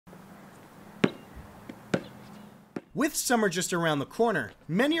With summer just around the corner,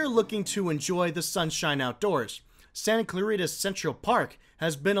 many are looking to enjoy the sunshine outdoors. Santa Clarita's Central Park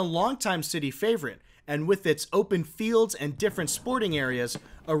has been a longtime city favorite, and with its open fields and different sporting areas,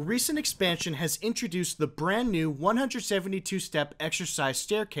 a recent expansion has introduced the brand new 172-step exercise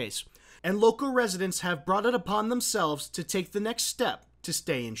staircase, and local residents have brought it upon themselves to take the next step to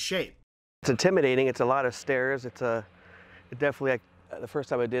stay in shape. It's intimidating. It's a lot of stairs. It definitely, the first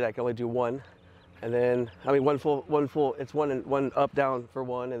time I did, I could only do one. And then, I mean, one full, it's one up, down for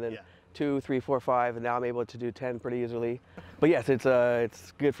one, and then 2, 3, 4, 5, and now I'm able to do 10 pretty easily. But yes,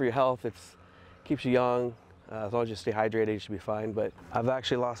 it's good for your health. It keeps you young. As long as you stay hydrated, you should be fine. But I've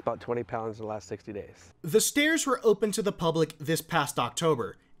actually lost about 20 pounds in the last 60 days. The stairs were open to the public this past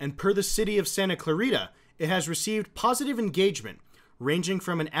October, and per the city of Santa Clarita, it has received positive engagement, ranging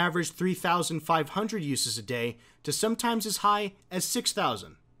from an average 3,500 uses a day to sometimes as high as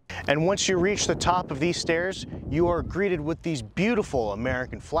 6,000. And once you reach the top of these stairs, you are greeted with these beautiful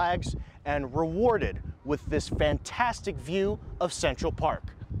American flags and rewarded with this fantastic view of Central Park.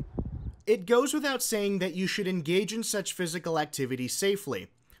 It goes without saying that you should engage in such physical activity safely,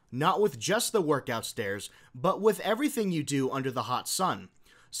 not with just the workout stairs, but with everything you do under the hot sun.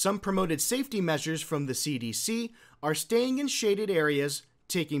 Some promoted safety measures from the CDC are staying in shaded areas,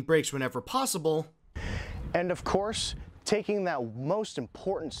 taking breaks whenever possible, and of course, taking that most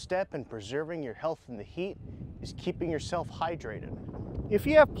important step in preserving your health in the heat is keeping yourself hydrated. If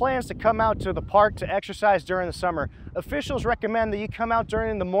you have plans to come out to the park to exercise during the summer, officials recommend that you come out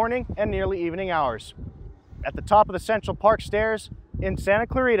during the morning and early evening hours. At the top of the Central Park stairs in Santa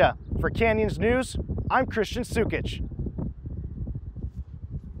Clarita, for Canyons News, I'm Christian Sukic.